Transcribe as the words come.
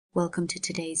Welcome to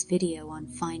today's video on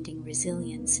finding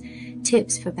resilience,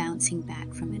 tips for bouncing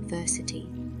back from adversity.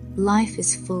 Life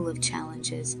is full of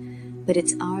challenges, but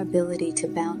it's our ability to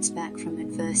bounce back from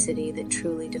adversity that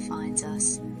truly defines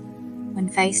us. When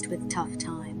faced with tough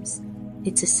times,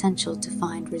 it's essential to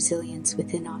find resilience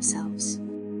within ourselves.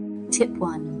 Tip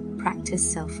 1.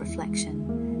 Practice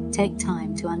self-reflection. Take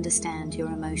time to understand your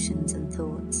emotions and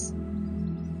thoughts.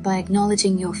 By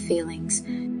acknowledging your feelings,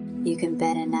 you can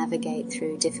better navigate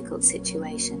through difficult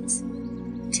situations.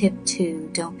 Tip 2.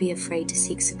 Don't be afraid to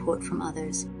seek support from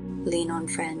others. Lean on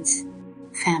friends,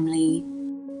 family,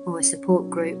 or a support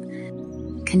group.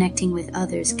 Connecting with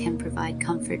others can provide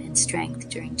comfort and strength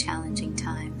during challenging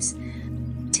times.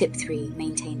 Tip 3.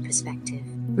 Maintain perspective.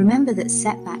 Remember that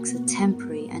setbacks are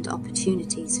temporary and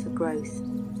opportunities for growth.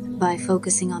 By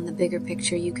focusing on the bigger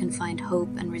picture, you can find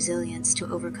hope and resilience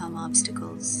to overcome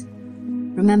obstacles.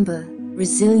 Remember,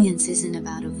 resilience isn't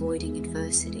about avoiding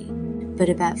adversity, but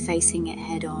about facing it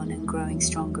head-on and growing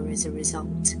stronger as a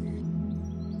result.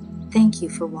 Thank you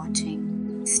for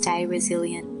watching. Stay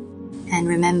resilient, and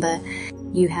remember,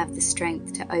 you have the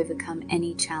strength to overcome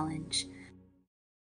any challenge.